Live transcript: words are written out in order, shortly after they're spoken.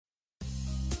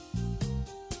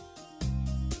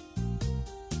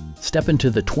Step into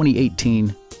the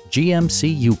 2018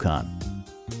 GMC Yukon.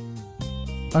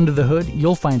 Under the hood,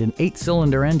 you'll find an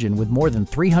 8-cylinder engine with more than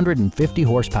 350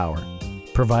 horsepower,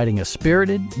 providing a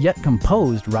spirited yet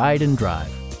composed ride and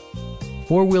drive.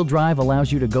 4-wheel drive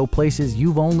allows you to go places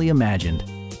you've only imagined.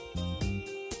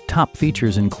 Top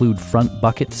features include front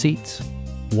bucket seats,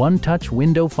 one-touch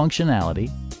window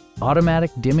functionality, automatic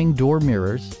dimming door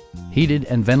mirrors, heated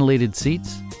and ventilated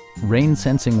seats,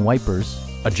 rain-sensing wipers,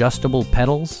 adjustable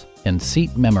pedals, and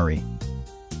seat memory.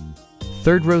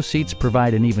 Third-row seats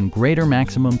provide an even greater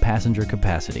maximum passenger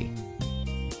capacity.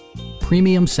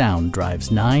 Premium sound drives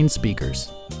 9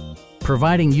 speakers,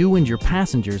 providing you and your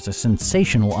passengers a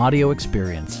sensational audio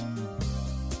experience.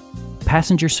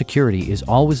 Passenger security is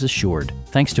always assured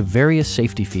thanks to various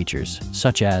safety features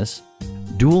such as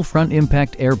dual front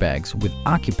impact airbags with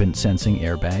occupant sensing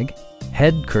airbag,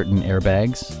 head curtain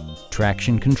airbags,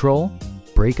 traction control,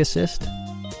 brake assist,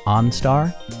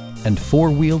 OnStar, and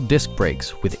 4-wheel disc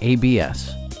brakes with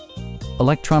ABS.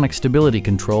 Electronic stability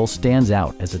control stands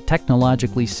out as a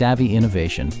technologically savvy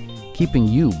innovation, keeping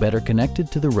you better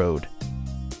connected to the road.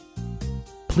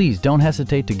 Please don't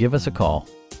hesitate to give us a call.